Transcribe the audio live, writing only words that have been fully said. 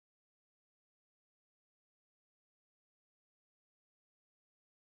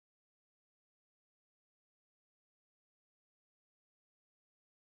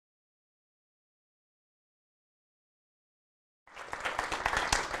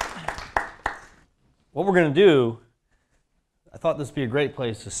what we're going to do, I thought this would be a great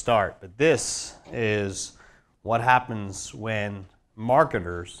place to start, but this is what happens when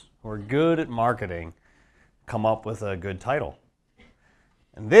marketers who are good at marketing come up with a good title.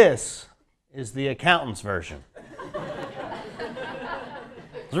 And this is the accountant's version.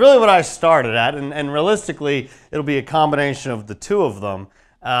 It's really what I started at, and realistically, it'll be a combination of the two of them.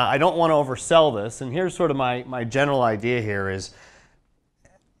 I don't want to oversell this, and here's sort of my general idea here is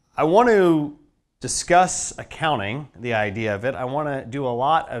I want to discuss accounting, the idea of it. I want to do a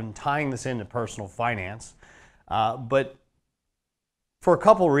lot of tying this into personal finance, but for a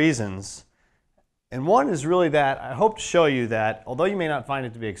couple reasons. And one is really that I hope to show you that although you may not find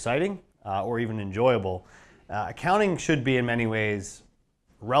it to be exciting or even enjoyable, accounting should be in many ways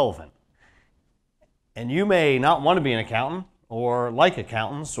relevant. And you may not want to be an accountant or like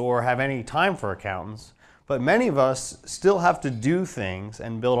accountants or have any time for accountants, but many of us still have to do things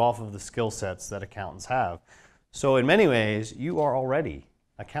and build off of the skill sets that accountants have. So in many ways, you are already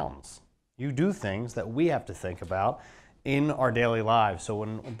accountants. You do things that we have to think about in our daily lives. So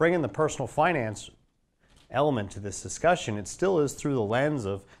when bringing the personal finance element to this discussion, it still is through the lens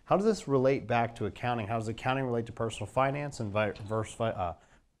of how does this relate back to accounting? How does accounting relate to personal finance and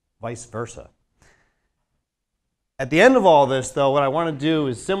vice versa? At the end of all this, though, what I want to do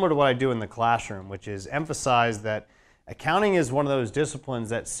is similar to what I do in the classroom, which is emphasize that accounting is one of those disciplines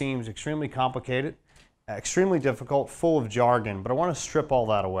that seems extremely complicated, extremely difficult, full of jargon, but I want to strip all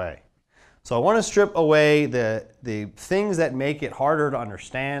that away. So I want to strip away the things that make it harder to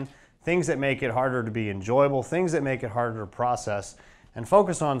understand, things that make it harder to be enjoyable, things that make it harder to process, and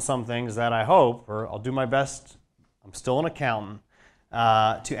focus on some things that I hope, or I'll do my best, I'm still an accountant,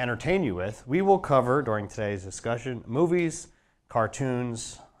 to entertain you with. We will cover during today's discussion movies,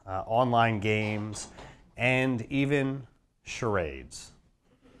 cartoons, online games, and even charades.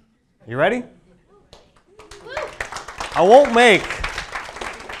 You ready?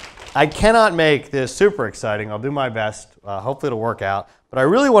 I cannot make this super exciting. I'll do my best. Hopefully it'll work out. But I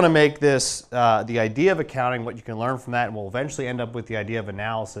really want to make this, the idea of accounting, what you can learn from that, and we'll eventually end up with the idea of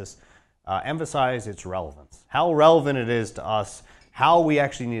analysis, emphasize its relevance. How relevant it is to us, how we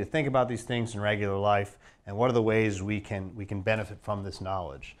actually need to think about these things in regular life, and what are the ways we can benefit from this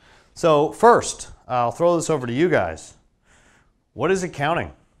knowledge. So first, I'll throw this over to you guys. What is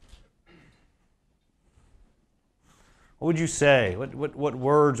accounting? What would you say? What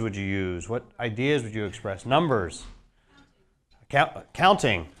words would you use? What ideas would you express? Numbers.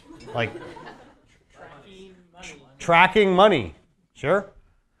 Counting. Like tracking money. Sure.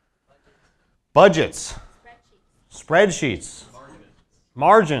 Budgets. Spreadsheets.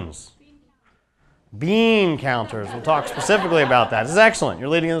 Margins. Bean counters. We'll talk specifically about that. This is excellent. You're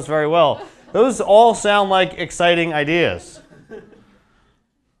leading this very well. Those all sound like exciting ideas.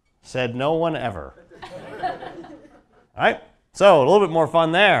 Said no one ever. All right? So, a little bit more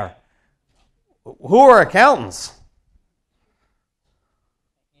fun there. Who are accountants?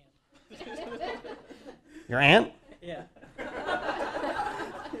 Your aunt? Yeah.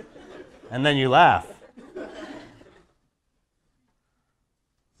 And then you laugh.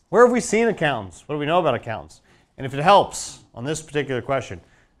 Where have we seen accountants? What do we know about accountants? And if it helps on this particular question,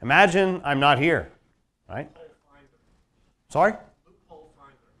 imagine I'm not here, right? Sorry? Loophole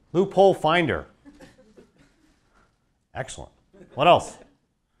finder. Loophole finder. Excellent. What else?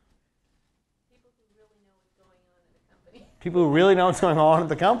 People who really know what's going on at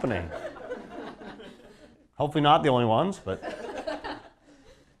the company. Hopefully not the only ones, but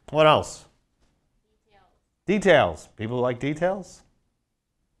what else? Details. People who like details?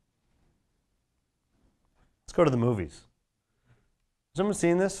 Let's go to the movies. Has anyone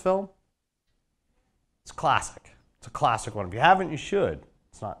seen this film? It's classic. It's a classic one. If you haven't, you should.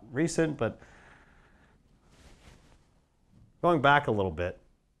 It's not recent, but going back a little bit.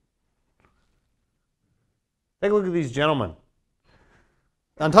 Take a look at these gentlemen.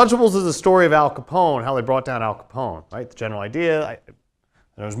 Untouchables is the story of Al Capone, how they brought down Al Capone, right? The general idea.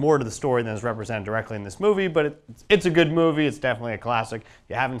 There's more to the story than is represented directly in this movie, but it's a good movie. It's definitely a classic. If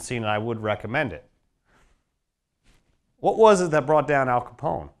you haven't seen it, I would recommend it. What was it that brought down Al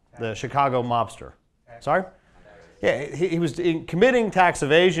Capone, the Chicago mobster? Sorry? Yeah, he was committing tax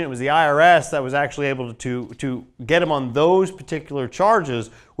evasion. It was the IRS that was actually able to get him on those particular charges,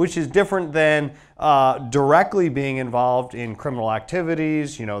 which is different than directly being involved in criminal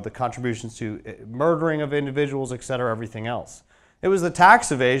activities, you know, the contributions to murdering of individuals, et cetera, everything else. It was the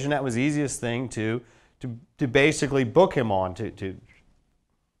tax evasion that was the easiest thing to basically book him on, to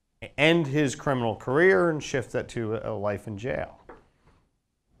end his criminal career and shift that to a life in jail.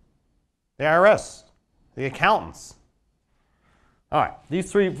 The IRS. The accountants. All right,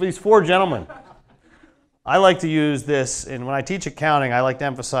 these four gentlemen. I like to use this, and when I teach accounting, I like to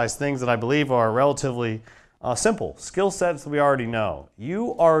emphasize things that I believe are relatively simple. Skill sets that we already know.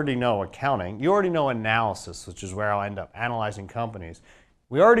 You already know accounting. You already know analysis, which is where I'll end up analyzing companies.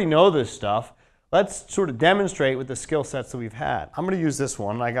 We already know this stuff. Let's sort of demonstrate with the skill sets that we've had. I'm going to use this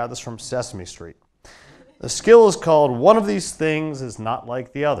one. I got this from Sesame Street. The skill is called one of these things is not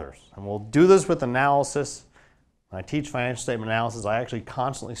like the others. And we'll do this with analysis. When I teach financial statement analysis, I actually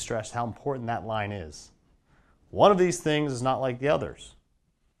constantly stress how important that line is. One of these things is not like the others.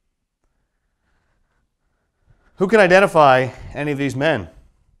 Who can identify any of these men?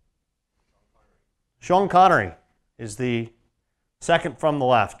 Sean Connery is the second from the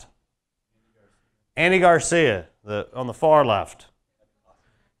left. Andy Garcia, on the far left.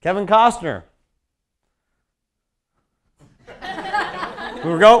 Kevin Costner.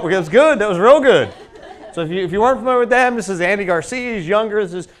 That was good. That was real good. So if you weren't familiar with them, this is Andy Garcia. He's younger.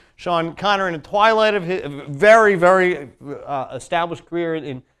 This is Sean Connery in the twilight of his very, very established career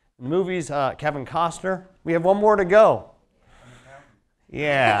in movies. Kevin Costner. We have one more to go.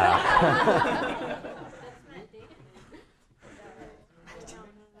 Yeah.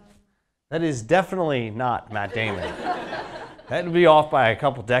 That is definitely not Matt Damon. That would be off by a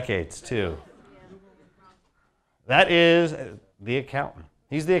couple decades, too. That is the accountant.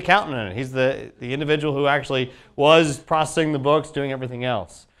 He's the accountant in it. He's the individual who actually was processing the books, doing everything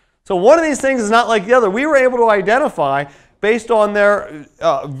else. So one of these things is not like the other. We were able to identify, based on their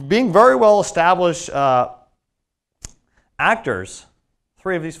being very well established actors,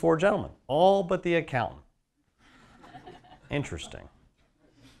 3 of these 4 gentlemen, all but the accountant. Interesting.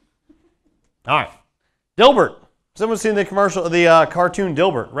 All right, Dilbert. Someone's seen the commercial, the cartoon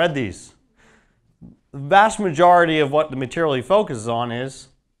Dilbert. Read these. The vast majority of what the material he focuses on is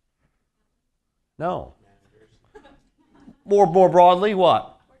no. More broadly,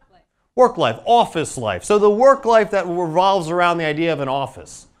 what? Work life, office life. So the work life that revolves around the idea of an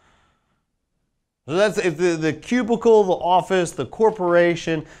office. So that's the cubicle, the office, the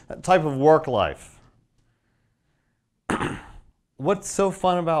corporation, that type of work life. What's so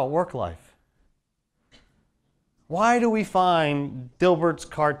fun about work life? Why do we find Dilbert's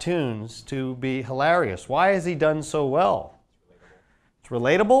cartoons to be hilarious? Why has he done so well? It's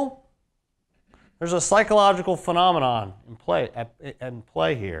relatable. There's a psychological phenomenon in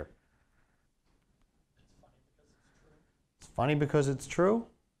play here. It's funny because it's true.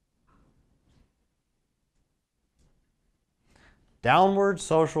 Downward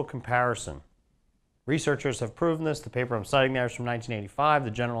social comparison. Researchers have proven this. The paper I'm citing there is from 1985,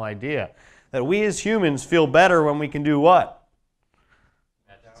 the general idea that we as humans feel better when we can do what?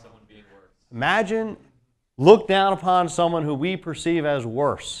 Imagine someone being worse. Imagine, look down upon someone who we perceive as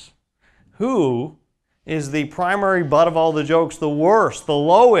worse. Who is the primary butt of all the jokes, the worst, the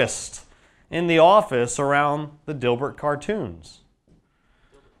lowest in the office around the Dilbert cartoons?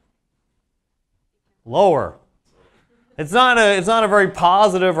 Lower. It's not a very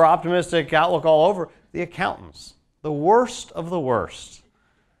positive or optimistic outlook all over. The accountants, the worst of the worst,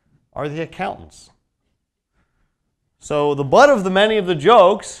 are the accountants. So the butt of the many of the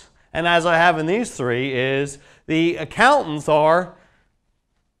jokes, and as I have in these 3, is the accountants are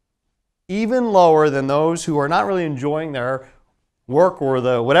even lower than those who are not really enjoying their work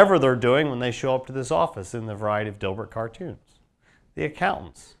or whatever they're doing when they show up to this office in the variety of Dilbert cartoons. The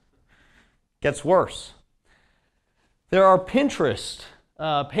accountants. Gets worse. There are Pinterest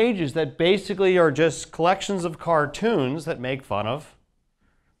pages that basically are just collections of cartoons that make fun of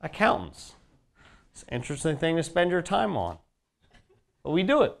accountants. It's an interesting thing to spend your time on, but we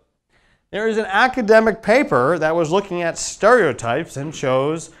do it. There is an academic paper that was looking at stereotypes and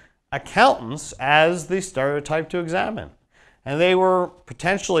chose accountants as the stereotype to examine. And they were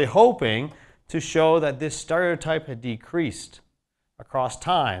potentially hoping to show that this stereotype had decreased across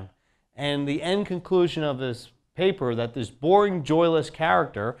time. And the end conclusion of this paper, that this boring, joyless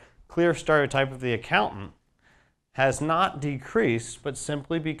character, clear stereotype of the accountant, has not decreased, but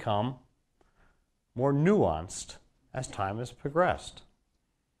simply become more nuanced as time has progressed.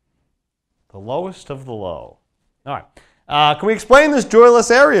 The lowest of the low. All right. Can we explain this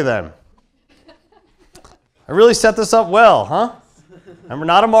joyless area then? I really set this up well, huh? I'm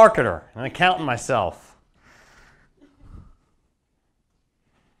not a marketer, I'm an accountant myself.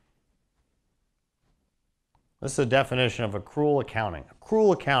 This is a definition of accrual accounting.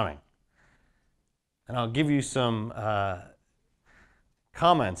 Accrual accounting. And I'll give you some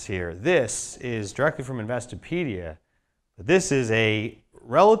comments here. This is directly from Investopedia. This is a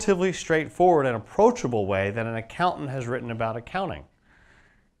relatively straightforward and approachable way that an accountant has written about accounting.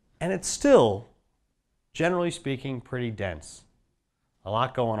 And it's still, generally speaking, pretty dense. A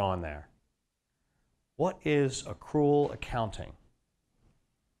lot going on there. What is accrual accounting?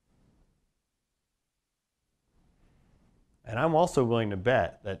 And I'm also willing to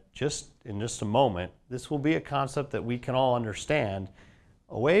bet that in just a moment, this will be a concept that we can all understand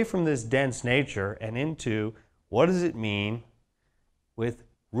away from this dense nature and into what does it mean with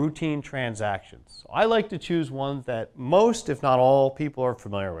routine transactions. So I like to choose ones that most, if not all, people are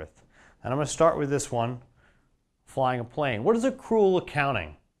familiar with. And I'm going to start with this one, flying a plane. What is accrual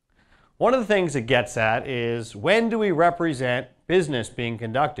accounting? One of the things it gets at is when do we represent business being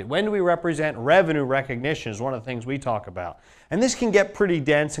conducted? When do we represent revenue recognition is one of the things we talk about. And this can get pretty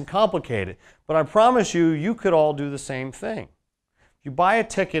dense and complicated, but I promise you, you could all do the same thing. You buy a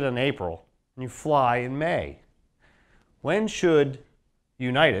ticket in April and you fly in May. When should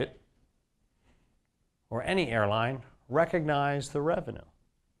United or any airline recognize the revenue?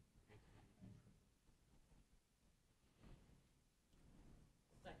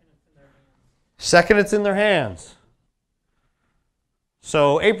 Second it's in their hands.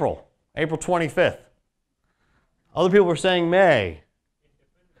 So April 25th. Other people are saying May.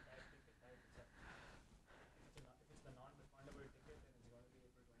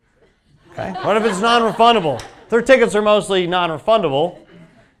 Okay. What if it's non-refundable? Their tickets are mostly non-refundable.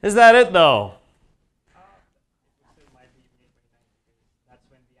 Is that it though?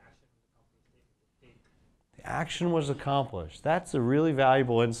 The action was accomplished. That's a really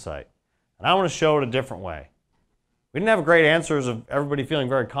valuable insight. And I want to show it a different way. We didn't have great answers of everybody feeling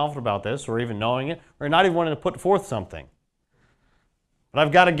very confident about this or even knowing it or not even wanting to put forth something. But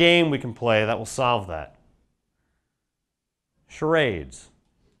I've got a game we can play that will solve that. Charades.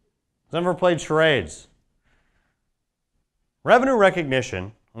 Has anyone ever played charades? Revenue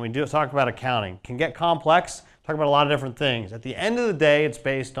recognition, when we do talk about accounting, can get complex, talk about a lot of different things. At the end of the day, it's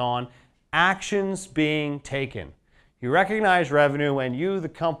based on actions being taken. You recognize revenue when you, the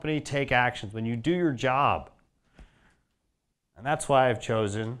company, take actions, when you do your job. And that's why I've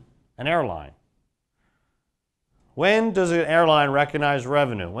chosen an airline. When does an airline recognize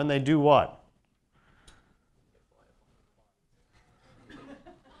revenue? When they do what?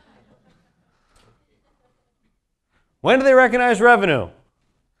 When do they recognize revenue?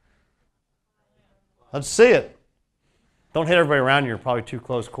 Let's see it. Don't hit everybody around you, you're probably too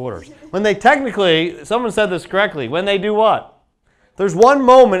close quarters. When they technically, someone said this correctly, when they do what? There's one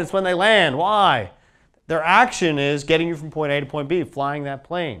moment, it's when they land. Why? Their action is getting you from point A to point B, flying that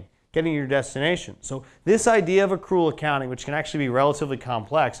plane, getting your destination. So this idea of accrual accounting, which can actually be relatively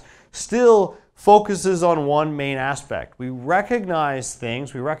complex, still focuses on one main aspect. We recognize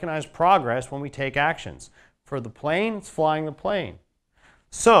things, we recognize progress when we take actions. For the plane, it's flying the plane.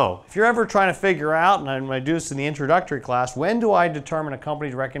 So, if you're ever trying to figure out, and I'm going to do this in the introductory class, when do I determine a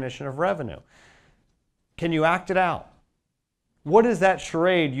company's recognition of revenue? Can you act it out? What is that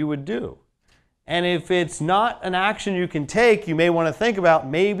charade you would do? And if it's not an action you can take, you may want to think about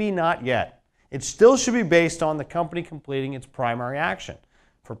maybe not yet. It still should be based on the company completing its primary action.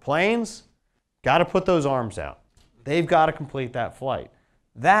 For planes, got to put those arms out. They've got to complete that flight.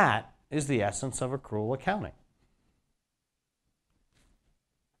 That is the essence of accrual accounting.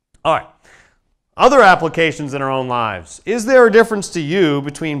 All right, other applications in our own lives. Is there a difference to you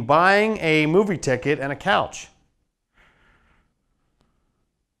between buying a movie ticket and a couch?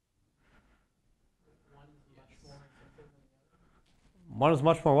 One is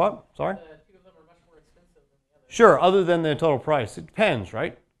much more what? Sorry? Two of them are much more expensive than the other. Sure, other than the total price. It depends,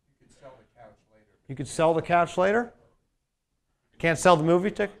 right? You could sell the couch later. You could sell the couch later? Can't sell the movie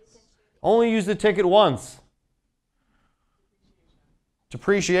ticket? Only use the ticket once.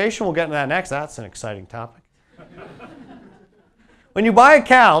 Depreciation, we'll get into that next. That's an exciting topic. When you buy a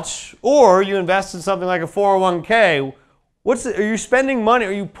couch or you invest in something like a 401k, are you spending money?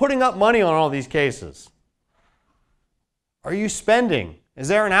 Are you putting up money on all these cases? Are you spending? Is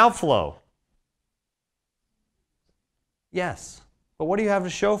there an outflow? Yes. But what do you have to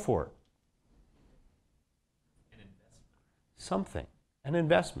show for it? An investment. Something. An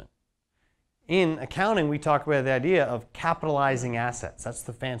investment. In accounting, we talk about the idea of capitalizing assets. That's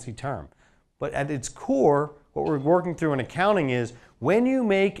the fancy term. But at its core, what we're working through in accounting is when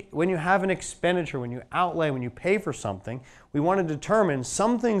you have an expenditure, when you outlay, when you pay for something, we want to determine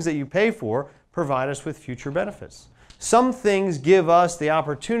some things that you pay for provide us with future benefits. Some things give us the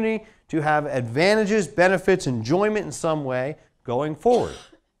opportunity to have advantages, benefits, enjoyment in some way going forward.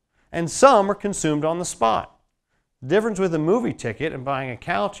 And some are consumed on the spot. The difference with a movie ticket and buying a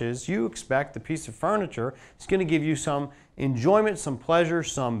couch is you expect the piece of furniture is going to give you some enjoyment, some pleasure,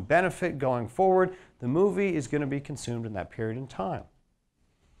 some benefit going forward. The movie is going to be consumed in that period in time.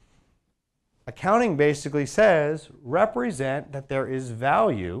 Accounting basically says represent that there is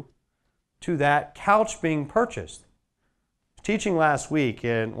value to that couch being purchased. Teaching last week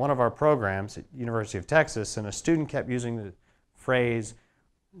in one of our programs at University of Texas, and a student kept using the phrase,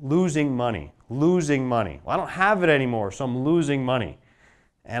 losing money, losing money. Well, I don't have it anymore, so I'm losing money.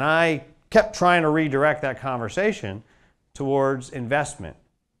 And I kept trying to redirect that conversation towards investment,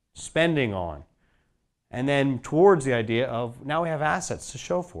 spending on, and then towards the idea of now we have assets to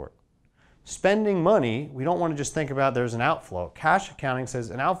show for it. Spending money, we don't want to just think about there's an outflow. Cash accounting says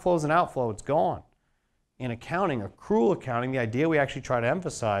an outflow is an outflow, it's gone. In accounting, accrual accounting, the idea we actually try to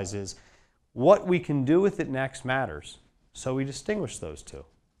emphasize is what we can do with it next matters. So we distinguish those two.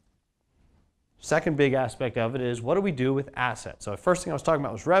 Second big aspect of it is what do we do with assets? So the first thing I was talking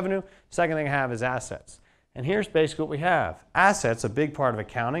about was revenue. Second thing I have is assets. And here's basically what we have. Assets, a big part of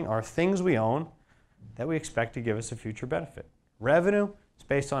accounting, are things we own that we expect to give us a future benefit. Revenue is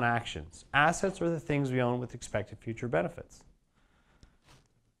based on actions. Assets are the things we own with expected future benefits.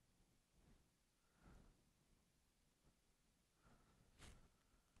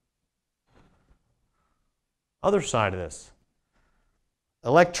 Other side of this.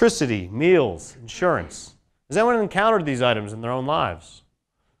 Electricity, meals, insurance. Has anyone encountered these items in their own lives?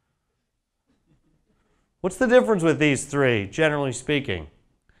 What's the difference with these three, generally speaking,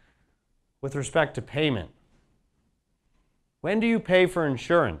 with respect to payment? When do you pay for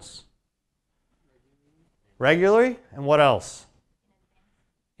insurance? Regularly? And what else?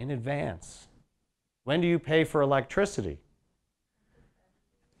 In advance. When do you pay for electricity?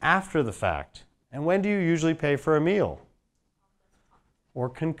 After the fact. And when do you usually pay for a meal? Or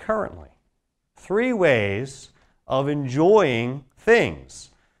concurrently. Three ways of enjoying things.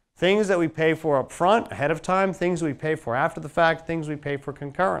 Things that we pay for up front, ahead of time, things we pay for after the fact, things we pay for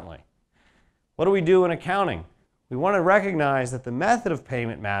concurrently. What do we do in accounting? We want to recognize that the method of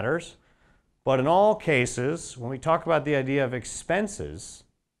payment matters, but in all cases, when we talk about the idea of expenses,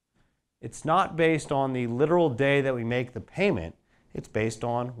 it's not based on the literal day that we make the payment. It's based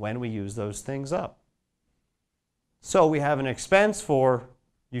on when we use those things up. So we have an expense for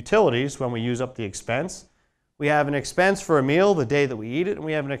utilities when we use up the expense. We have an expense for a meal the day that we eat it, and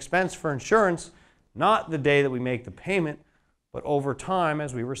we have an expense for insurance, not the day that we make the payment, but over time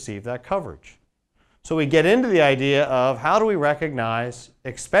as we receive that coverage. So we get into the idea of how do we recognize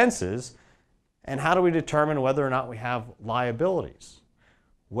expenses and how do we determine whether or not we have liabilities.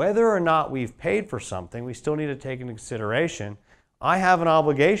 Whether or not we've paid for something, we still need to take into consideration I have an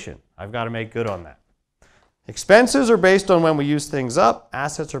obligation. I've got to make good on that. Expenses are based on when we use things up.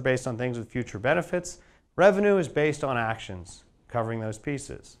 Assets are based on things with future benefits. Revenue is based on actions, covering those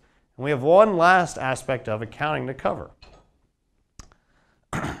pieces. And we have one last aspect of accounting to cover.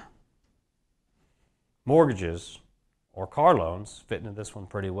 Mortgages or car loans fit into this one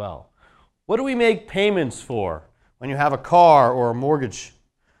pretty well. What do we make payments for when you have a car or a mortgage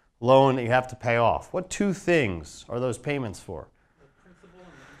loan that you have to pay off? What two things are those payments for?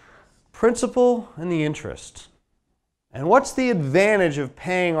 Principal and the interest. And what's the advantage of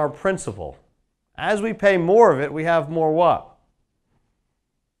paying our principal? As we pay more of it, we have more what?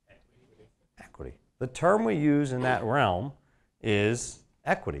 Equity. The term we use in that realm is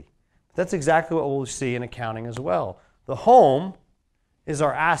equity. That's exactly what we'll see in accounting as well. The home is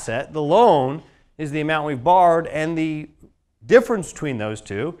our asset. The loan is the amount we've borrowed, and the difference between those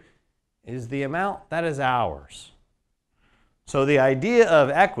two is the amount that is ours. So the idea of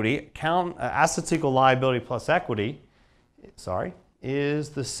equity, assets equal liability plus equity, is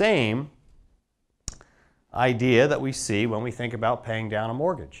the same idea that we see when we think about paying down a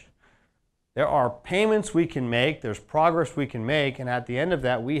mortgage. There are payments we can make, there's progress we can make, and at the end of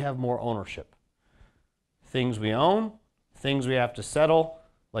that, we have more ownership. Things we own, things we have to settle,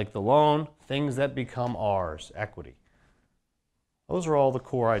 like the loan, things that become ours, equity. Those are all the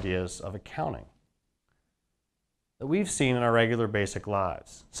core ideas of accounting that we've seen in our regular basic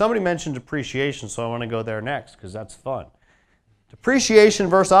lives. Somebody mentioned depreciation, so I want to go there next because that's fun. Depreciation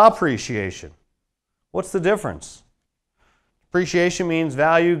versus appreciation. What's the difference? Depreciation means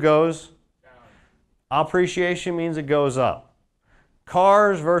value goes down. Appreciation means it goes up.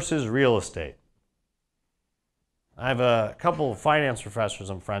 Cars versus real estate. I have a couple of finance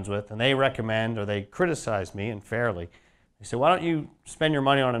professors I'm friends with, and they recommend or they criticize me, and fairly. They say, why don't you spend your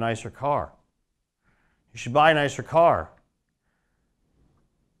money on a nicer car? You should buy a nicer car.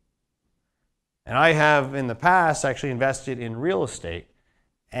 And I have in the past actually invested in real estate.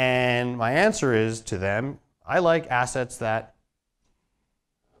 And my answer is to them, I like assets that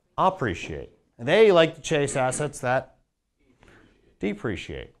appreciate. And they like to chase assets that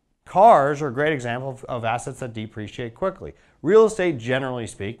depreciate. Cars are a great example of assets that depreciate quickly. Real estate, generally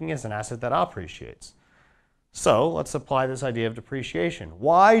speaking, is an asset that appreciates. So let's apply this idea of depreciation.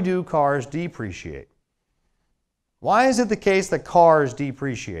 Why do cars depreciate? Why is it the case that cars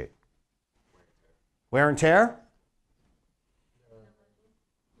depreciate? Wear and tear?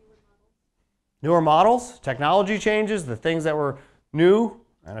 Newer models? Technology changes? The things that were new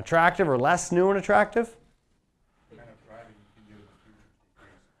and attractive or less new and attractive?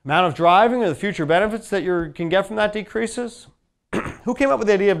 Amount of driving or the future benefits that you can get from that decreases? Who came up with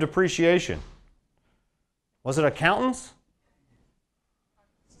the idea of depreciation? Was it accountants?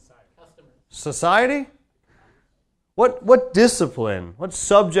 Society? What discipline, what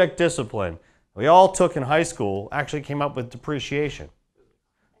subject discipline we all took in high school actually came up with depreciation?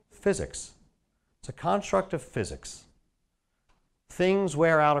 Physics. It's a construct of physics. Things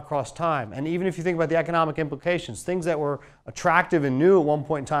wear out across time. And even if you think about the economic implications, things that were attractive and new at one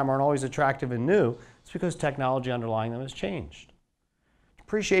point in time aren't always attractive and new. It's because technology underlying them has changed.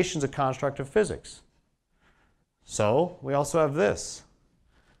 Depreciation is a construct of physics. So we also have this.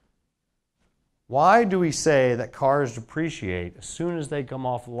 Why do we say that cars depreciate as soon as they come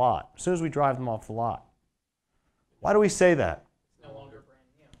off the lot, as soon as we drive them off the lot? Why do we say that? It's no longer brand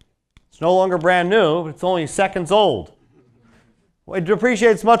new. It's no longer brand new, but it's only seconds old. It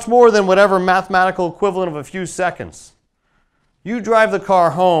depreciates much more than whatever mathematical equivalent of a few seconds. You drive the car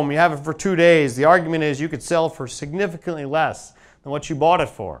home, you have it for 2 days. The argument is you could sell it for significantly less than what you bought it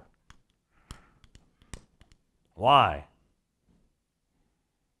for. Why?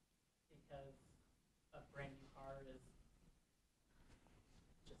 Because a brand new car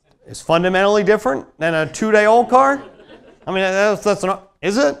is Is fundamentally different than a 2-day-old car? I mean,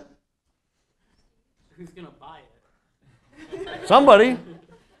 is it? who's gonna buy it? Somebody.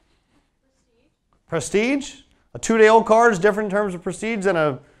 Prestige? A 2-day-old car is different in terms of prestige than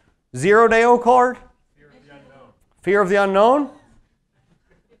a 0-day-old car? Fear of the unknown. Fear of the unknown?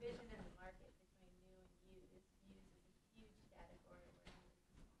 Division in the market between new and used is a huge category.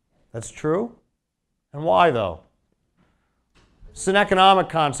 That's true. And why, though? It's an economic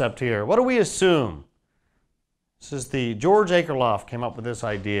concept here. What do we assume? This is George Akerlof came up with this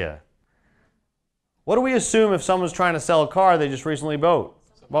idea. What do we assume if someone's trying to sell a car they just recently bought?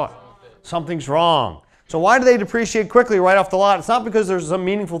 Something's wrong. So why do they depreciate quickly right off the lot? It's not because there's some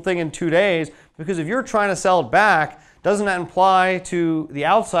meaningful thing in 2 days, because if you're trying to sell it back, doesn't that imply to the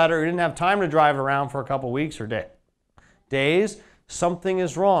outsider who didn't have time to drive around for a couple weeks or days, something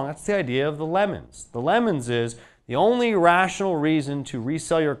is wrong. That's the idea of the lemons. The lemons is the only rational reason to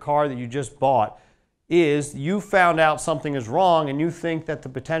resell your car that you just bought is you found out something is wrong and you think that the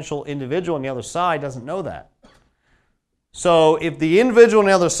potential individual on the other side doesn't know that. So if the individual on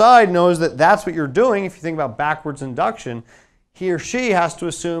the other side knows that that's what you're doing, if you think about backwards induction, he or she has to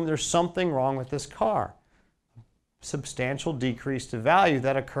assume there's something wrong with this car. Substantial decrease to value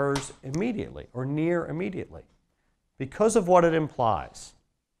that occurs immediately or near immediately because of what it implies.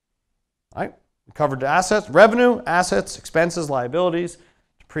 All right? We covered assets, revenue, assets, expenses, liabilities,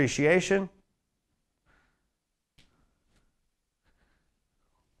 depreciation.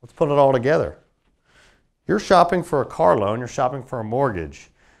 Let's put it all together. You're shopping for a car loan, you're shopping for a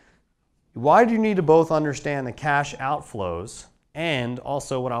mortgage. Why do you need to both understand the cash outflows and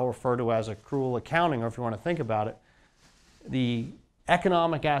also what I'll refer to as accrual accounting, or if you want to think about it, the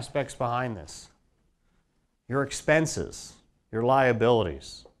economic aspects behind this? Your expenses, your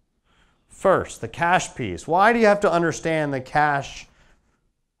liabilities. First, the cash piece. Why do you have to understand the cash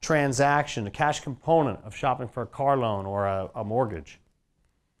transaction, the cash component of shopping for a car loan or a mortgage?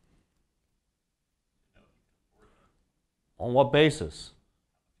 On what basis?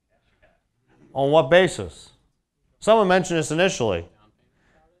 On what basis? Someone mentioned this initially.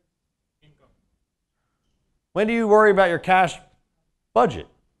 When do you worry about your cash budget?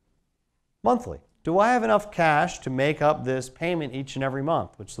 Monthly. Do I have enough cash to make up this payment each and every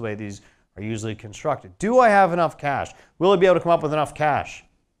month, which is the way these are usually constructed? Do I have enough cash? Will I be able to come up with enough cash?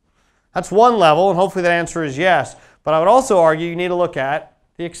 That's one level, and hopefully that answer is yes. But I would also argue you need to look at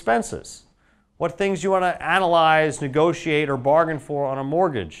the expenses. What things you want to analyze, negotiate, or bargain for on a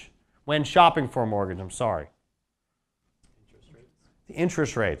mortgage when shopping for a mortgage, I'm sorry. Interest rates. The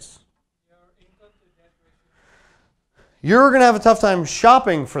interest rates. You're going to have a tough time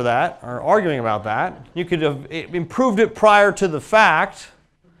shopping for that or arguing about that. You could have improved it prior to the fact,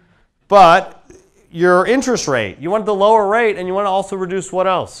 but your interest rate, you want the lower rate and you want to also reduce what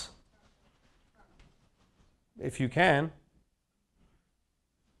else? If you can.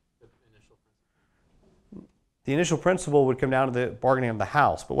 The initial principle would come down to the bargaining of the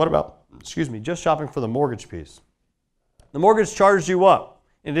house. But what about, just shopping for the mortgage piece? The mortgage charges you what?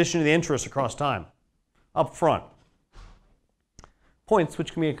 In addition to the interest across time, up front. Points,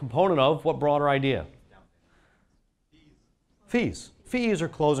 which can be a component of what broader idea? Fees. Fees are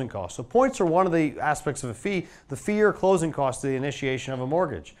closing costs. So points are one of the aspects of a fee. The fee or closing cost of the initiation of a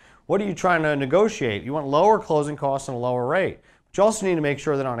mortgage. What are you trying to negotiate? You want lower closing costs and a lower rate. But you also need to make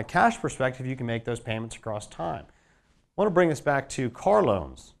sure that on a cash perspective, you can make those payments across time. I want to bring this back to car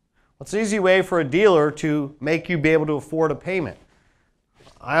loans. What's an easy way for a dealer to make you be able to afford a payment?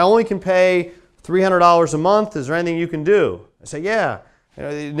 I only can pay $300 a month. Is there anything you can do? I say, yeah.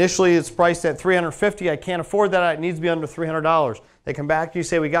 Initially, it's priced at $350. I can't afford that. It needs to be under $300. They come back to you,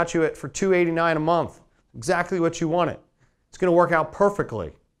 say, we got you it for $289 a month. Exactly what you wanted. It's going to work out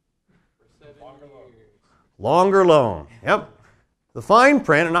perfectly. Longer loan. Yep. The fine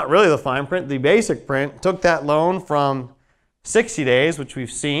print, not really the fine print, the basic print, took that loan from 60 days, which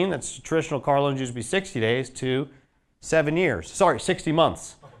we've seen, that's traditional car loans used to be 60 days, to 7 years. Sorry, 60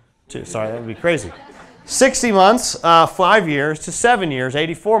 months. Sorry, that would be crazy. 60 months, 5 years, to 7 years,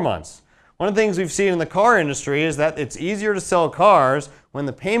 84 months. One of the things we've seen in the car industry is that it's easier to sell cars when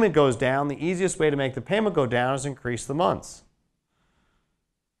the payment goes down. The easiest way to make the payment go down is increase the months.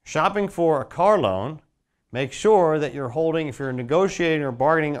 Shopping for a car loan, make sure that you're holding, if you're negotiating or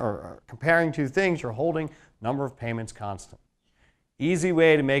bargaining or comparing two things, you're holding number of payments constant. Easy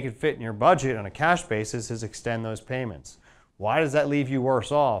way to make it fit in your budget on a cash basis is extend those payments. Why does that leave you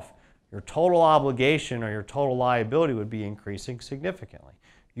worse off? Your total obligation or your total liability would be increasing significantly.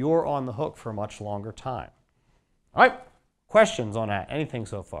 You're on the hook for a much longer time. All right, questions on that? Anything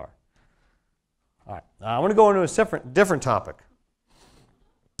so far? All right, I want to go into a different topic.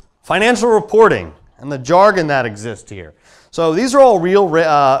 Financial reporting and the jargon that exists here. So these are all real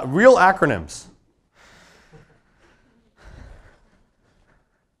acronyms.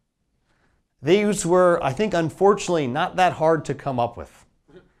 These were, I think, unfortunately, not that hard to come up with.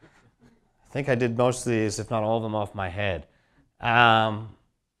 I think I did most of these, if not all of them, off my head. But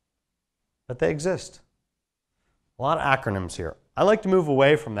they exist. A lot of acronyms here. I like to move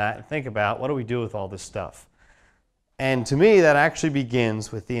away from that and think about what do we do with all this stuff. And to me, that actually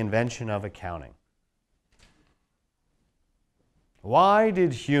begins with the invention of accounting. Why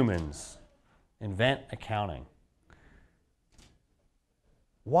did humans invent accounting?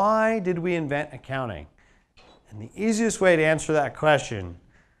 Why did we invent accounting? And the easiest way to answer that question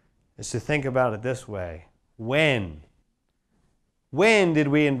is to think about it this way. When? When did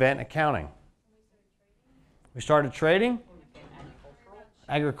we invent accounting? We started trading?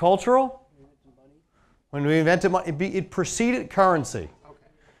 Agricultural? When we invented money, it preceded currency.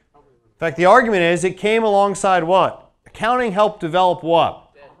 In fact, the argument is it came alongside what? Accounting helped develop what?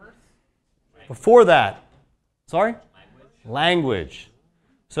 Before that? Sorry? Language.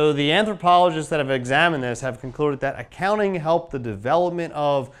 So the anthropologists that have examined this have concluded that accounting helped the development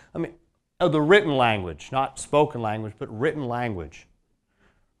of the written language, not spoken language, but written language.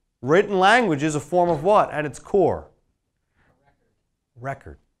 Written language is a form of what at its core?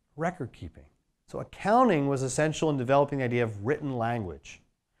 Record keeping. So accounting was essential in developing the idea of written language.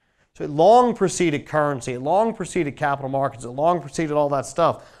 So it long preceded currency, it long preceded capital markets, it long preceded all that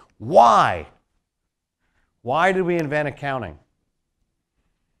stuff. Why? Why did we invent accounting?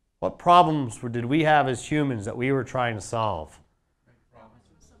 What problems did we have as humans that we were trying to solve?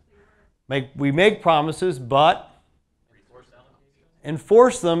 We make promises, but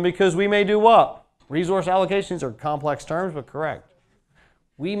enforce them because we may do what? Resource allocations are complex terms, but correct.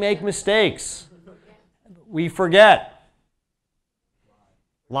 We make mistakes. We forget.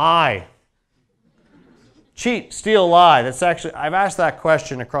 Lie. Cheat, steal, lie. That's actually, I've asked that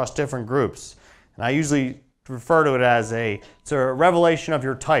question across different groups. And I usually refer to it as it's a revelation of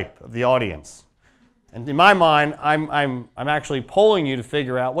your type, of the audience. And in my mind, I'm actually polling you to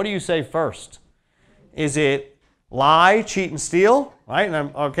figure out, what do you say first? Is it lie, cheat, and steal? Right?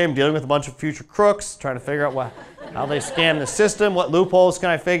 And I'm dealing with a bunch of future crooks, trying to figure out how they scam the system, what loopholes can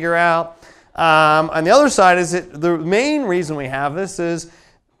I figure out? On the other side, the main reason we have this is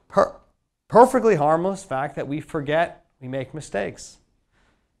perfectly harmless fact that we forget, we make mistakes.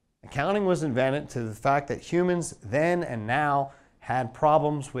 Accounting was invented to the fact that humans then and now had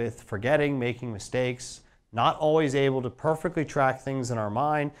problems with forgetting, making mistakes, not always able to perfectly track things in our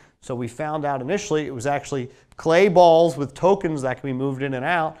mind. So we found out initially it was actually clay balls with tokens that can be moved in and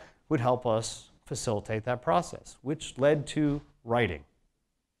out would help us facilitate that process, which led to writing.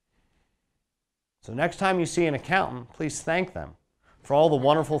 So next time you see an accountant, please thank them for all the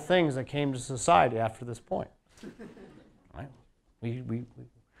wonderful things that came to society after this point. Right? We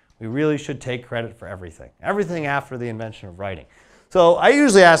really should take credit for everything. Everything after the invention of writing. So I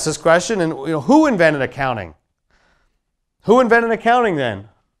usually ask this question, and who invented accounting? Who invented accounting then?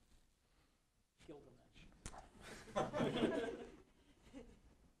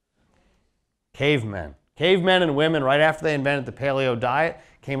 Cavemen. Cavemen and women, right after they invented the paleo diet,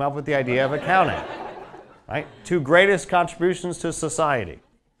 came up with the idea of accounting. Right? Two greatest contributions to society.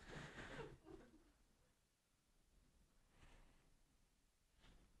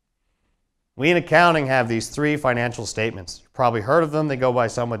 We in accounting have these three financial statements. You've probably heard of them. They go by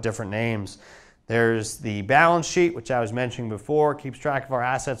somewhat different names. There's the balance sheet, which I was mentioning before, keeps track of our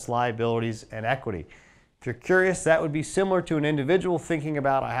assets, liabilities, and equity. If you're curious, that would be similar to an individual thinking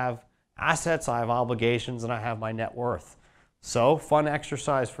about, I have assets, I have obligations, and I have my net worth. So, fun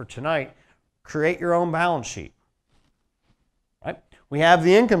exercise for tonight, create your own balance sheet. Right? We have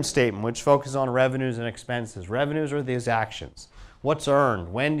the income statement, which focuses on revenues and expenses. Revenues are these actions. What's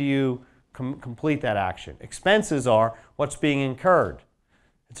earned? When do you complete that action? Expenses are what's being incurred.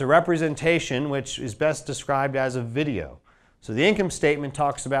 It's a representation which is best described as a video. So the income statement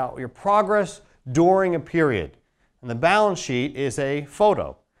talks about your progress during a period. And the balance sheet is a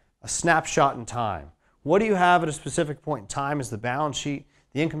photo, a snapshot in time. What do you have at a specific point in time is the balance sheet.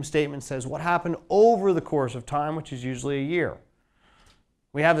 The income statement says what happened over the course of time, which is usually a year.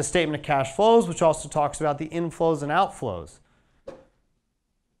 We have the statement of cash flows, which also talks about the inflows and outflows.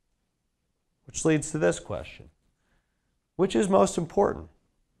 Which leads to this question. Which is most important?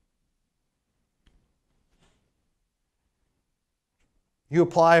 You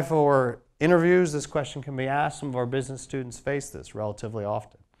apply for interviews, this question can be asked. Some of our business students face this relatively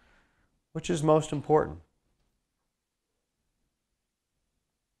often. Which is most important?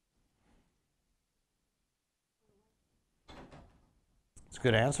 It's a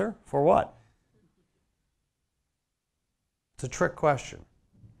good answer. For what? It's a trick question.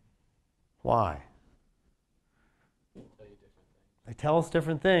 Why? They tell us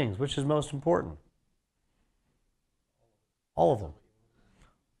different things. Which is most important? All of them.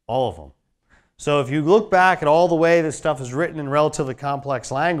 All of them. So if you look back at all the way this stuff is written in relatively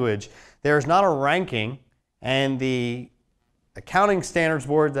complex language, there's not a ranking, and the Accounting Standards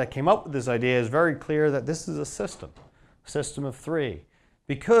Board that came up with this idea is very clear that this is a system of three,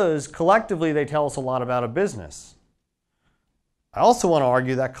 because collectively they tell us a lot about a business. I also want to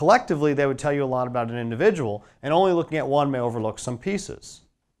argue that collectively they would tell you a lot about an individual, and only looking at one may overlook some pieces.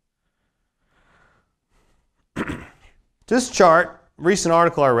 This chart, recent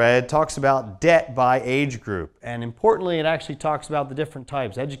article I read, talks about debt by age group, and importantly it actually talks about the different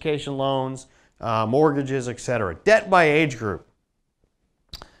types: education loans, mortgages, etc. Debt by age group.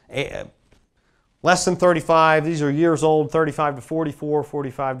 Less than 35, these are years old, 35 to 44,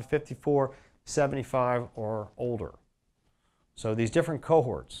 45 to 54, 75 or older. So these different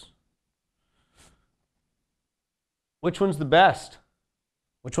cohorts. Which one's the best?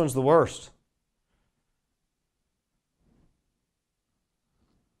 Which one's the worst?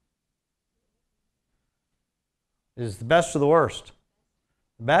 Is it the best or the worst?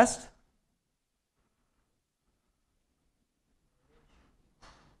 The best?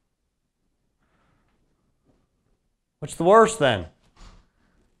 What's the worst then?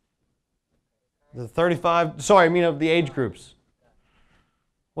 The 35, sorry, I mean of the age groups.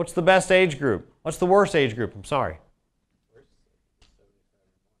 What's the best age group? What's the worst age group? I'm sorry.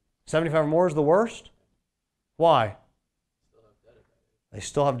 75 or more is the worst? Why? They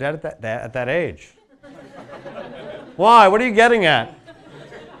still have debt at that age. Why? What are you getting at?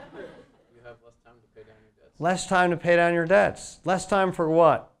 You have less time to pay down your debts. Less time to pay down your debts. Less time for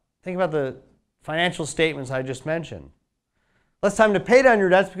what? Think about the financial statements I just mentioned. Less time to pay down your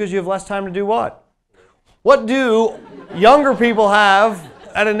debts because you have less time to do what? What do younger people have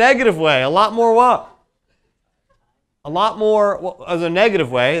at a negative way? A lot more what? A lot more, well, as a negative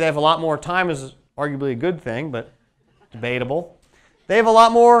way, they have a lot more time is arguably a good thing, but debatable. They have a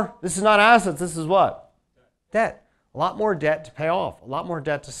lot more, this is not assets, this is what? Debt. A lot more debt to pay off, a lot more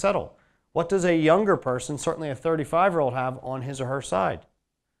debt to settle. What does a younger person, certainly a 35-year-old, have on his or her side?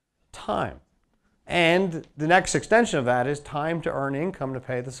 Time. And the next extension of that is time to earn income to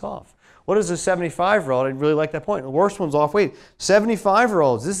pay this off. What is a 75-year-old? I really like that point. The worst one's off. Wait,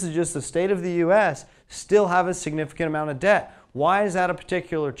 75-year-olds, this is just the state of the U.S., still have a significant amount of debt. Why is that a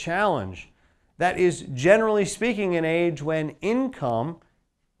particular challenge? That is, generally speaking, an age when income,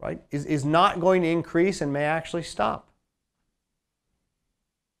 right, is not going to increase and may actually stop.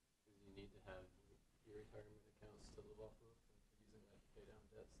 You need to have your retirement accounts to live off of, and using that to pay down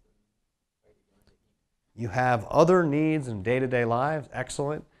debts, then how are you going to eat? You have other needs in day-to-day lives,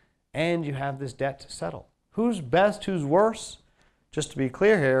 excellent, and you have this debt to settle. Who's best, who's worse? Just to be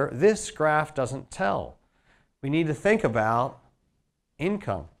clear here, this graph doesn't tell. We need to think about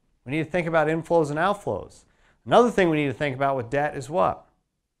income. We need to think about inflows and outflows. Another thing we need to think about with debt is what?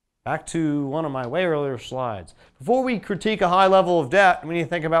 Back to one of my way earlier slides. Before we critique a high level of debt, we need to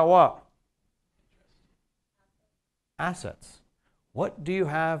think about what? assets. What do you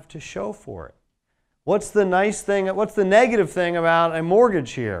have to show for it? What's the nice thing, what's the negative thing about a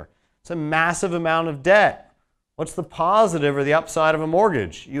mortgage here? It's a massive amount of debt. What's the positive or the upside of a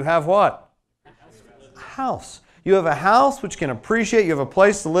mortgage? You have what? A house. You have a house which can appreciate. You have a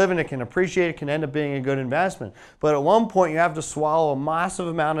place to live in. It can appreciate. It can end up being a good investment. But at one point, you have to swallow a massive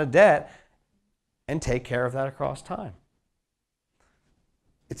amount of debt and take care of that across time.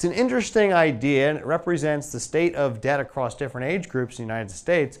 It's an interesting idea, and it represents the state of debt across different age groups in the United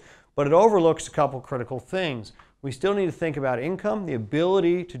States, but it overlooks a couple critical things. We still need to think about income, the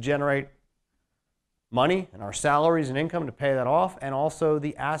ability to generate money and our salaries and income to pay that off, and also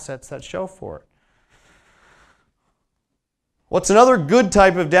the assets that show for it. What's another good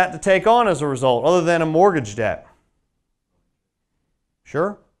type of debt to take on as a result, other than a mortgage debt?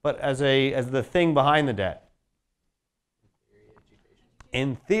 Sure, but as the thing behind the debt.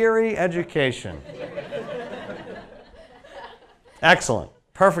 In theory, education. Excellent.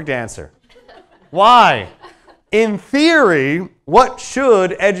 Perfect answer. Why? In theory, what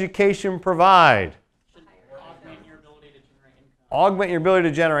should education provide? Augment your ability to generate income. Augment your ability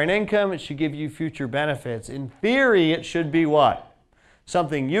to generate income. It should give you future benefits. In theory, it should be what?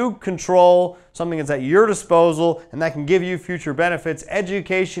 Something you control, something that's at your disposal, and that can give you future benefits.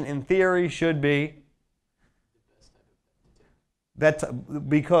 Education, in theory, should be that,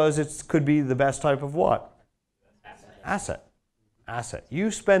 because it could be the best type of what? Asset. You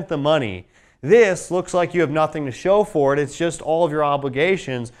spent the money. This looks like you have nothing to show for it. It's just all of your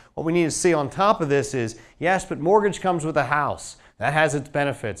obligations. What we need to see on top of this is, yes, but mortgage comes with a house. That has its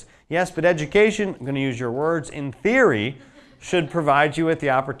benefits. Yes, but education, I'm going to use your words, in theory, should provide you with the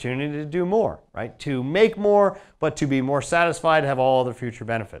opportunity to do more, right? To make more, but to be more satisfied, have all other future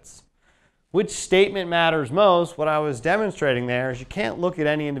benefits. Which statement matters most? What I was demonstrating there is you can't look at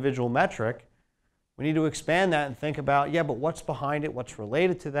any individual metric. We need to expand that and think about, yeah, but what's behind it, what's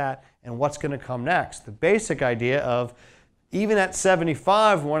related to that, and what's going to come next. The basic idea of, even at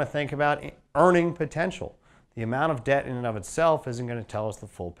 75, we want to think about earning potential. The amount of debt in and of itself isn't going to tell us the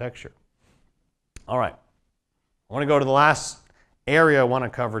full picture. All right. I want to go to the last area I want to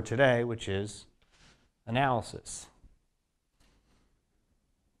cover today, which is analysis.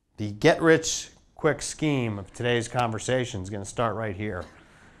 The get-rich-quick scheme of today's conversation is going to start right here.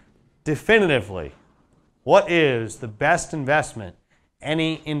 Definitively, what is the best investment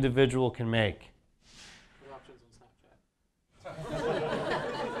any individual can make? Your options on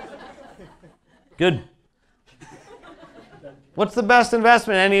Snapchat. Good. What's the best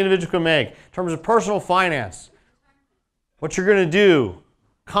investment any individual can make in terms of personal finance? What you're going to do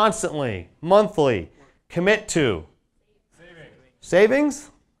constantly, monthly, commit to?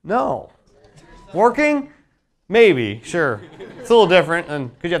 Savings? No. Working? Maybe, sure. It's a little different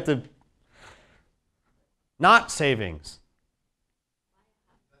because you have to. Not savings.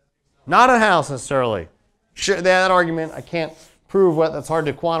 Not a house necessarily. Sure, that argument, I can't prove what, that's hard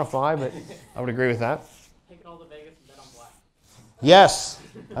to quantify, but I would agree with that. Take it all to Vegas and bet on black. Yes,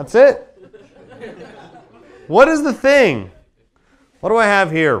 that's it. What is the thing? What do I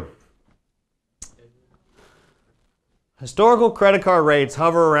have here? Historical credit card rates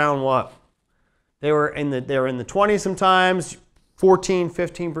hover around what? They were in the 20s sometimes, 14,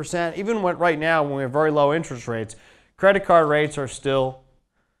 15%. Even right now, when we have very low interest rates, credit card rates are still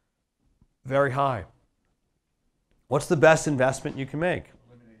very high. What's the best investment you can make?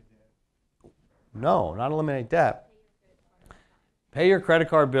 No, not eliminate debt. Pay your credit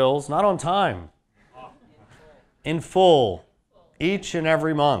card bills, not on time, in full, each and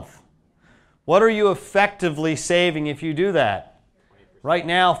every month. What are you effectively saving if you do that? Right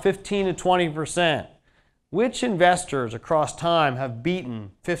now, 15 to 20%. Which investors across time have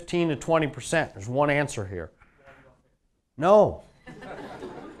beaten 15 to 20%? There's one answer here. No.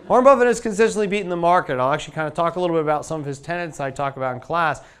 Warren Buffett has consistently beaten the market. I'll actually kind of talk a little bit about some of his tenets I talk about in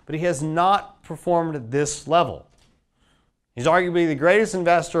class, but he has not performed at this level. He's arguably the greatest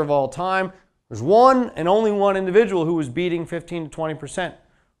investor of all time. There's one and only one individual who was beating 15 to 20%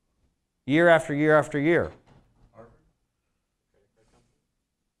 year after year after year.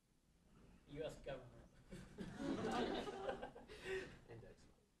 U.S. government.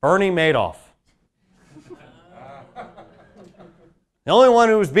 Bernie Madoff. The only one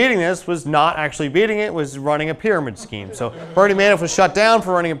who was beating this was not actually beating it, was running a pyramid scheme. So Bernie Madoff was shut down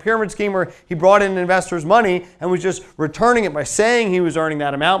for running a pyramid scheme where he brought in investors' money and was just returning it by saying he was earning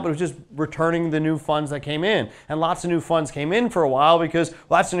that amount, but it was just returning the new funds that came in. And lots of new funds came in for a while because,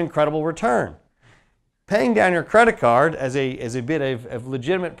 well, that's an incredible return. Paying down your credit card as a bit of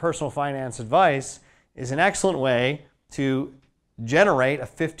legitimate personal finance advice is an excellent way to generate a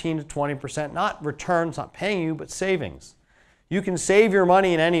 15 to 20%, not returns, not paying you, but savings. You can save your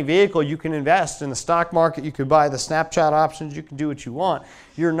money in any vehicle. You can invest in the stock market. You can buy the Snapchat options. You can do what you want.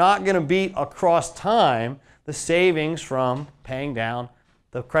 You're not going to beat across time the savings from paying down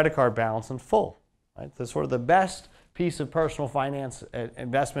the credit card balance in full. Right? That's sort of the best piece of personal finance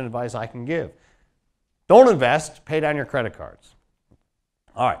investment advice I can give. Don't invest, pay down your credit cards.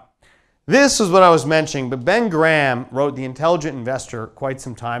 All right. This is what I was mentioning, but Ben Graham wrote The Intelligent Investor quite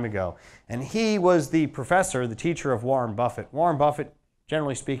some time ago, and he was the professor, the teacher of Warren Buffett. Warren Buffett,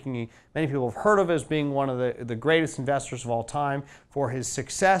 generally speaking, many people have heard of as being one of the greatest investors of all time for his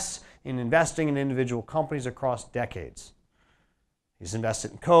success in investing in individual companies across decades. He's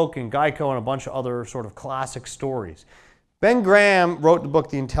invested in Coke and Geico and a bunch of other sort of classic stories. Ben Graham wrote the book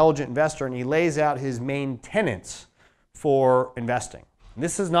The Intelligent Investor, and he lays out his main tenets for investing.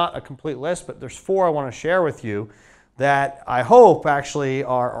 This is not a complete list, but there's 4 I want to share with you that I hope actually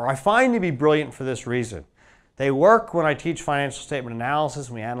are, or I find to be brilliant for this reason. They work when I teach financial statement analysis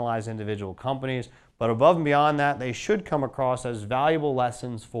and we analyze individual companies, but above and beyond that, they should come across as valuable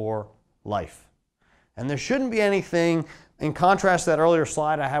lessons for life. And there shouldn't be anything, in contrast to that earlier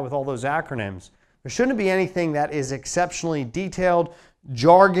slide I had with all those acronyms, there shouldn't be anything that is exceptionally detailed,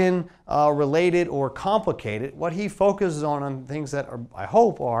 jargon related, or complicated. What he focuses on things that are, I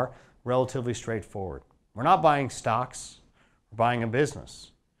hope, are relatively straightforward. We're not buying stocks, we're buying a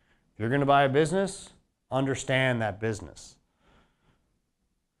business. If you're going to buy a business, understand that business.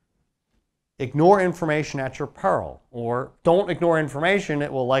 Ignore information at your peril, or don't ignore information,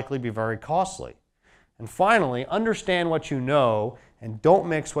 it will likely be very costly. And finally, understand what you know and don't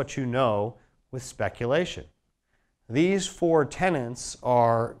mix what you know with speculation. These 4 tenets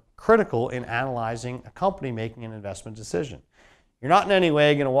are critical in analyzing a company making an investment decision. You're not in any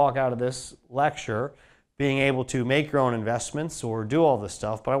way going to walk out of this lecture being able to make your own investments or do all this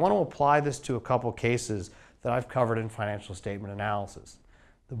stuff, but I want to apply this to a couple cases that I've covered in financial statement analysis.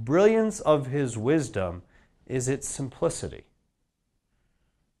 The brilliance of his wisdom is its simplicity.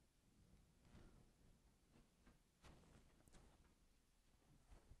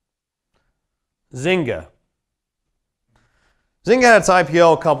 Zynga. Zynga had its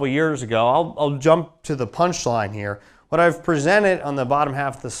IPO a couple years ago. I'll jump to the punchline here. What I've presented on the bottom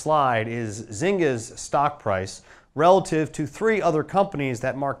half of the slide is Zynga's stock price relative to 3 other companies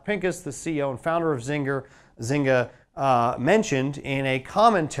that Mark Pincus, the CEO and founder of Zynga mentioned in a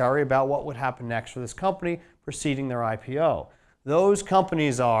commentary about what would happen next for this company preceding their IPO. Those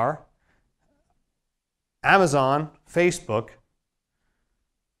companies are Amazon, Facebook,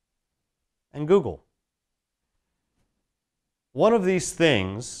 and Google. One of these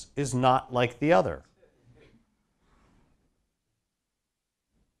things is not like the other.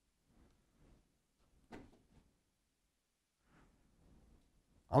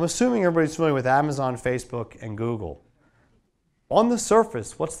 I'm assuming everybody's familiar with Amazon, Facebook, and Google. On the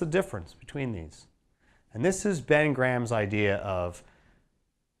surface, what's the difference between these? And this is Ben Graham's idea of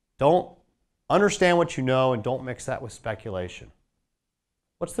don't understand what you know and don't mix that with speculation.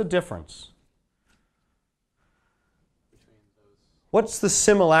 What's the difference? What's the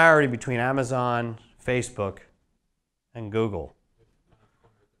similarity between Amazon, Facebook, and Google?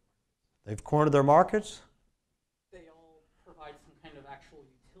 They've cornered their markets? They all provide some kind of actual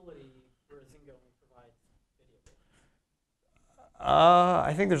utility, whereas Zynga only provides video.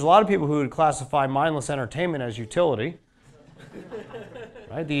 I think there's a lot of people who would classify mindless entertainment as utility.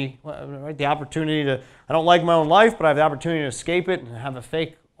 Right? The opportunity to, I don't like my own life, but I have the opportunity to escape it and have a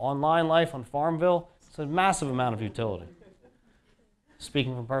fake online life on Farmville. It's a massive amount of utility.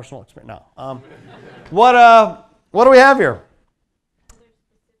 Speaking from personal experience, no. What do we have here?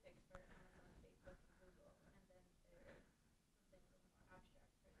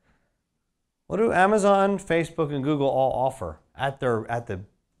 What do Amazon, Facebook, and Google all offer at the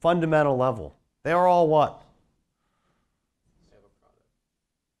fundamental level? They are all what?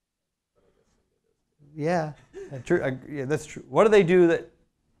 Yeah, that's true. What do they do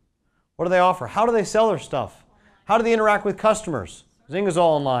what do they offer? How do they sell their stuff? How do they interact with customers? Zynga's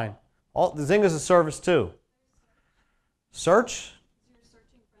all online. Zynga's a service too. Search?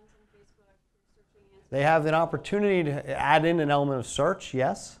 They have an opportunity to add in an element of search,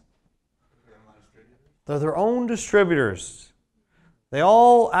 yes. They're their own distributors. They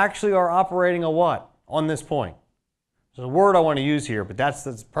all actually are operating a what on this point? There's a word I want to use here, but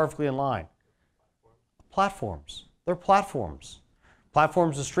that's perfectly in line. Platforms. They're platforms.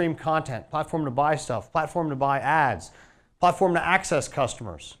 Platforms to stream content, platform to buy stuff, platform to buy ads, platform to access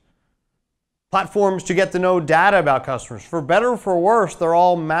customers, platforms to get to know data about customers. For better or for worse, they're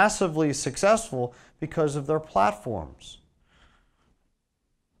all massively successful because of their platforms.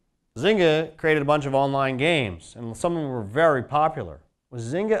 Zynga created a bunch of online games, and some of them were very popular.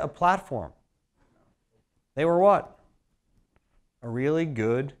 Was Zynga a platform? They were what? A really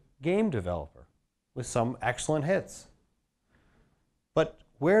good game developer with some excellent hits. But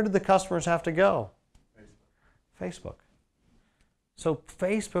where did the customers have to go? Facebook. So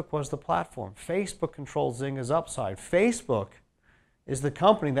Facebook was the platform. Facebook controls Zynga's upside. Facebook is the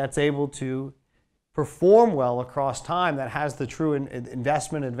company that's able to perform well across time, that has the true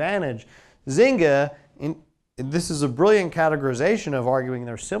investment advantage. Zynga, this is a brilliant categorization of arguing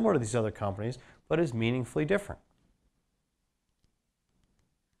they're similar to these other companies, but is meaningfully different.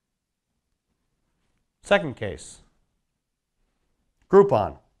 Second case,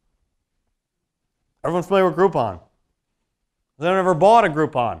 Groupon. Everyone familiar with Groupon? Has anyone ever bought a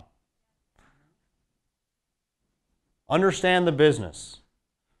Groupon? Understand the business.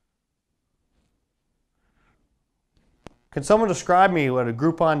 Can someone describe me what a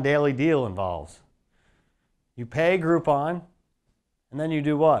Groupon daily deal involves? You pay Groupon, and then you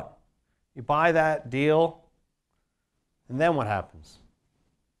do what? You buy that deal, and then what happens?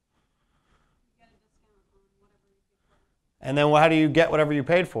 You get a discount on whatever you paid for. And then how do you get whatever you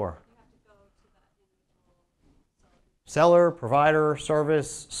paid for? You have to go to that individual Seller, provider,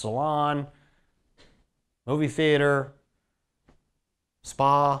 service, salon, movie theater,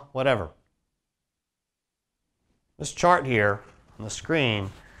 spa, whatever. This chart here on the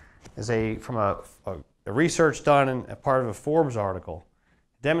screen is from a research done in a part of a Forbes article.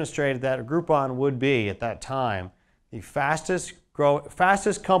 It demonstrated that a Groupon would be, at that time, the fastest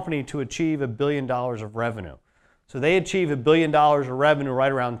company to achieve $1 billion of revenue. So they achieve $1 billion of revenue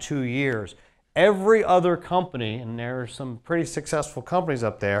right around 2 years. Every other company, and there are some pretty successful companies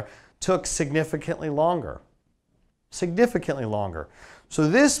up there, took significantly longer. Significantly longer. So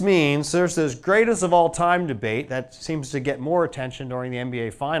this means there's this greatest of all time debate that seems to get more attention during the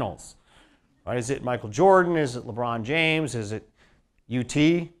NBA Finals. Right? Is it Michael Jordan? Is it LeBron James? Is it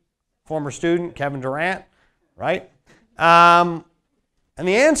UT, former student, Kevin Durant? Right? And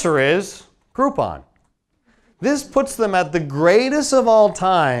the answer is Groupon. This puts them at the greatest of all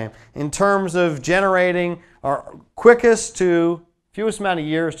time in terms of generating our quickest to fewest amount of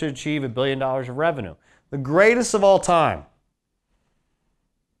years to achieve $1 billion of revenue. The greatest of all time.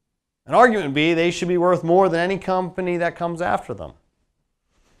 An argument would be they should be worth more than any company that comes after them.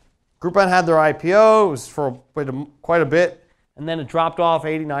 Groupon had their IPO, it was for quite a bit, and then it dropped off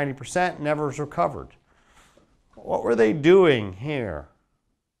 80-90%, never was recovered. What were they doing here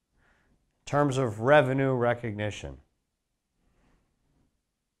in terms of revenue recognition?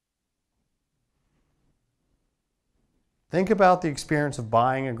 Think about the experience of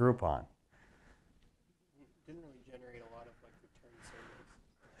buying a Groupon. Didn't really generate a lot of like return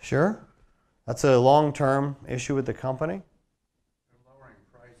surveys. Sure. That's a long-term issue with the company. They're lowering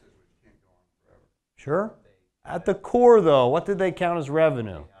prices, which can't go on forever. Sure. At the core, though, what did they count as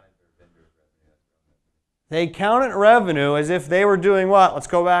revenue? They counted revenue as if they were doing what? Let's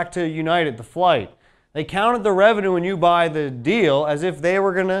go back to United, the flight. They counted the revenue when you buy the deal as if they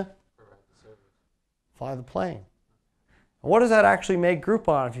were going to fly the plane. What does that actually make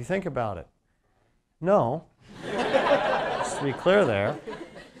Groupon if you think about it? No. Just to be clear there.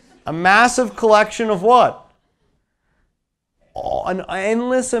 A massive collection of what? An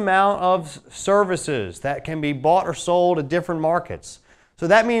endless amount of services that can be bought or sold at different markets. So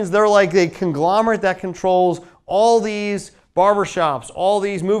that means they're like a conglomerate that controls all these barbershops, all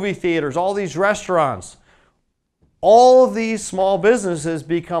these movie theaters, all these restaurants. All of these small businesses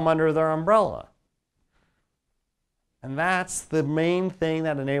become under their umbrella. And that's the main thing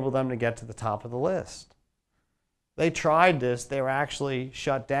that enabled them to get to the top of the list. They tried this. They were actually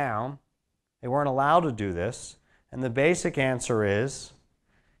shut down. They weren't allowed to do this. And the basic answer is,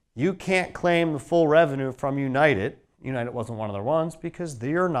 you can't claim the full revenue from United. United wasn't one of their ones because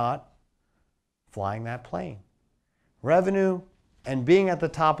they're not flying that plane. Revenue and being at the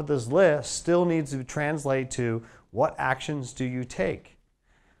top of this list still needs to translate to what actions do you take?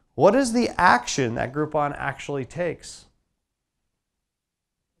 What is the action that Groupon actually takes?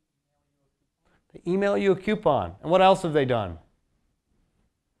 They email you a coupon. And what else have they done?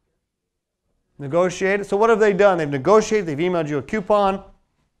 Negotiated. So what have they done? They've negotiated, they've emailed you a coupon.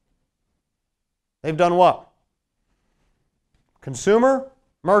 They've done what? Consumer,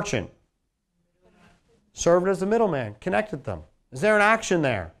 merchant. Served as a middleman, connected them. Is there an action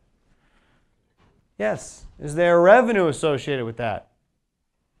there? Yes. Is there revenue associated with that?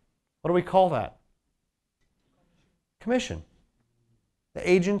 What do we call that? Commission. The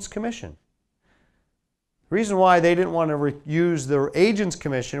agent's commission. The reason why they didn't want to use the agent's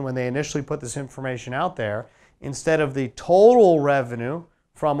commission when they initially put this information out there, instead of the total revenue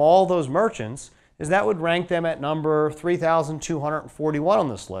from all those merchants is that would rank them at number 3,241 on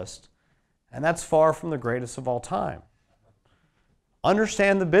this list. And that's far from the greatest of all time.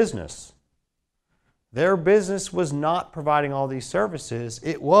 Understand the business. Their business was not providing all these services.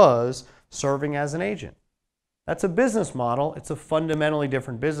 It was serving as an agent. That's a business model. It's a fundamentally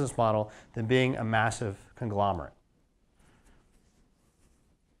different business model than being a massive conglomerate.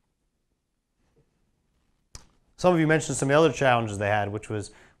 Some of you mentioned some of the other challenges they had, which was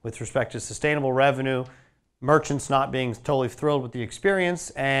with respect to sustainable revenue, merchants not being totally thrilled with the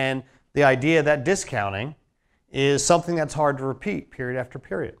experience, and the idea that discounting is something that's hard to repeat period after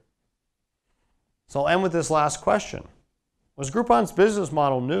period. So I'll end with this last question. Was Groupon's business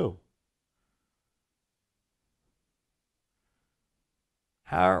model new?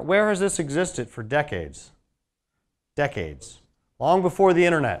 Where has this existed for decades? Decades. Long before the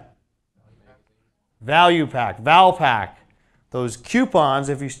internet. Value Pack, Val Pack, those coupons,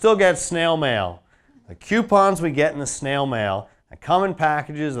 if you still get snail mail, the coupons we get in the snail mail that come in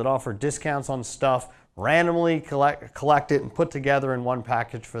packages that offer discounts on stuff, randomly collect it and put together in one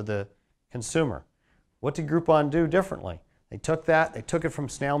package for the consumer. What did Groupon do differently? They took that, they took it from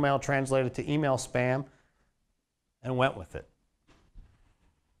snail mail, translated to email spam, and went with it.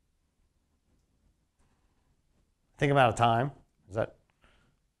 I think I'm out of time. Is that?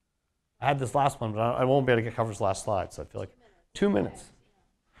 I had this last one, but I won't be able to cover this last slide, so I feel like 2 minutes.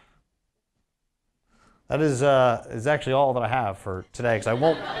 That is actually all that I have for today, because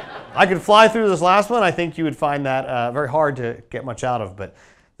I could fly through this last one. I think you would find that very hard to get much out of, but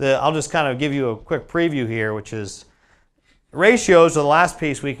I'll just kind of give you a quick preview here, which is ratios are the last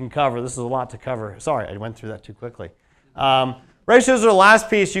piece we can cover. This is a lot to cover. Sorry, I went through that too quickly. Ratios are the last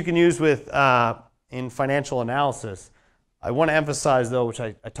piece you can use with in financial analysis. I want to emphasize, though, which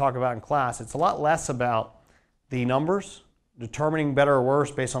I talk about in class, it's a lot less about the numbers, determining better or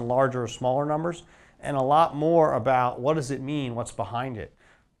worse based on larger or smaller numbers, and a lot more about what does it mean, what's behind it.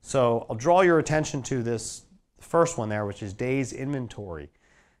 So I'll draw your attention to this first one there, which is days inventory.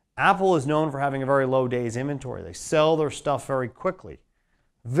 Apple is known for having a very low days inventory. They sell their stuff very quickly,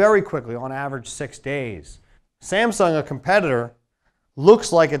 on average 6 days. Samsung, a competitor,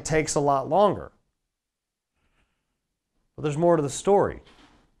 looks like it takes a lot longer. But there's more to the story.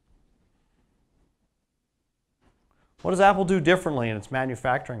 What does Apple do differently in its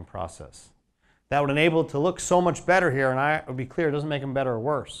manufacturing process that would enable it to look so much better here? And I would be clear, it doesn't make them better or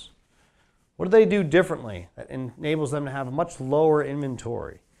worse. What do they do differently that enables them to have a much lower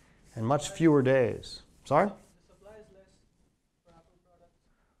inventory and much fewer days? Sorry? The supply is less for Apple products.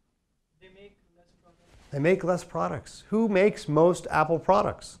 They make less products. They make less products. Who makes most Apple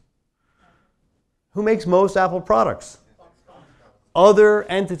products? Who makes most Apple products? Other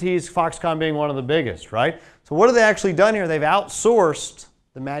entities, Foxconn being one of the biggest, right? So what have they actually done here? They've outsourced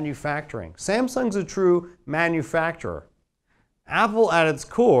the manufacturing. Samsung's a true manufacturer. Apple, at its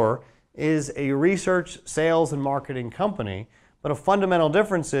core, is a research, sales, and marketing company, but a fundamental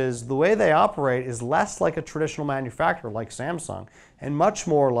difference is the way they operate is less like a traditional manufacturer like Samsung and much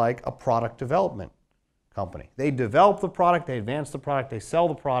more like a product development company. They develop the product, they advance the product, they sell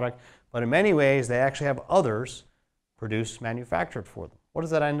the product, but in many ways they actually have others produced, manufactured for them. What does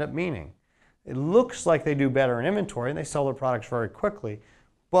that end up meaning? It looks like they do better in inventory and they sell their products very quickly,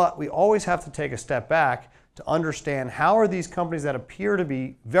 but we always have to take a step back to understand how are these companies that appear to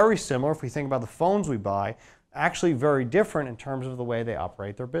be very similar, if we think about the phones we buy, actually very different in terms of the way they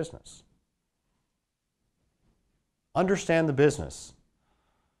operate their business. Understand the business.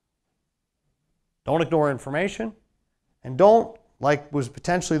 Don't ignore information, and don't, like was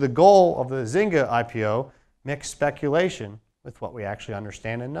potentially the goal of the Zynga IPO, mix speculation with what we actually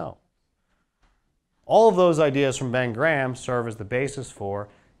understand and know. All of those ideas from Ben Graham serve as the basis for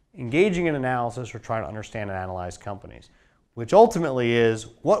engaging in analysis or trying to understand and analyze companies, which ultimately is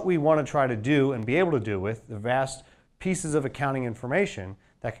what we want to try to do and be able to do with the vast pieces of accounting information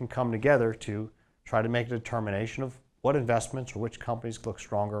that can come together to try to make a determination of what investments or which companies look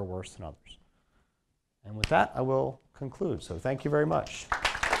stronger or worse than others. And with that, I will conclude. So thank you very much.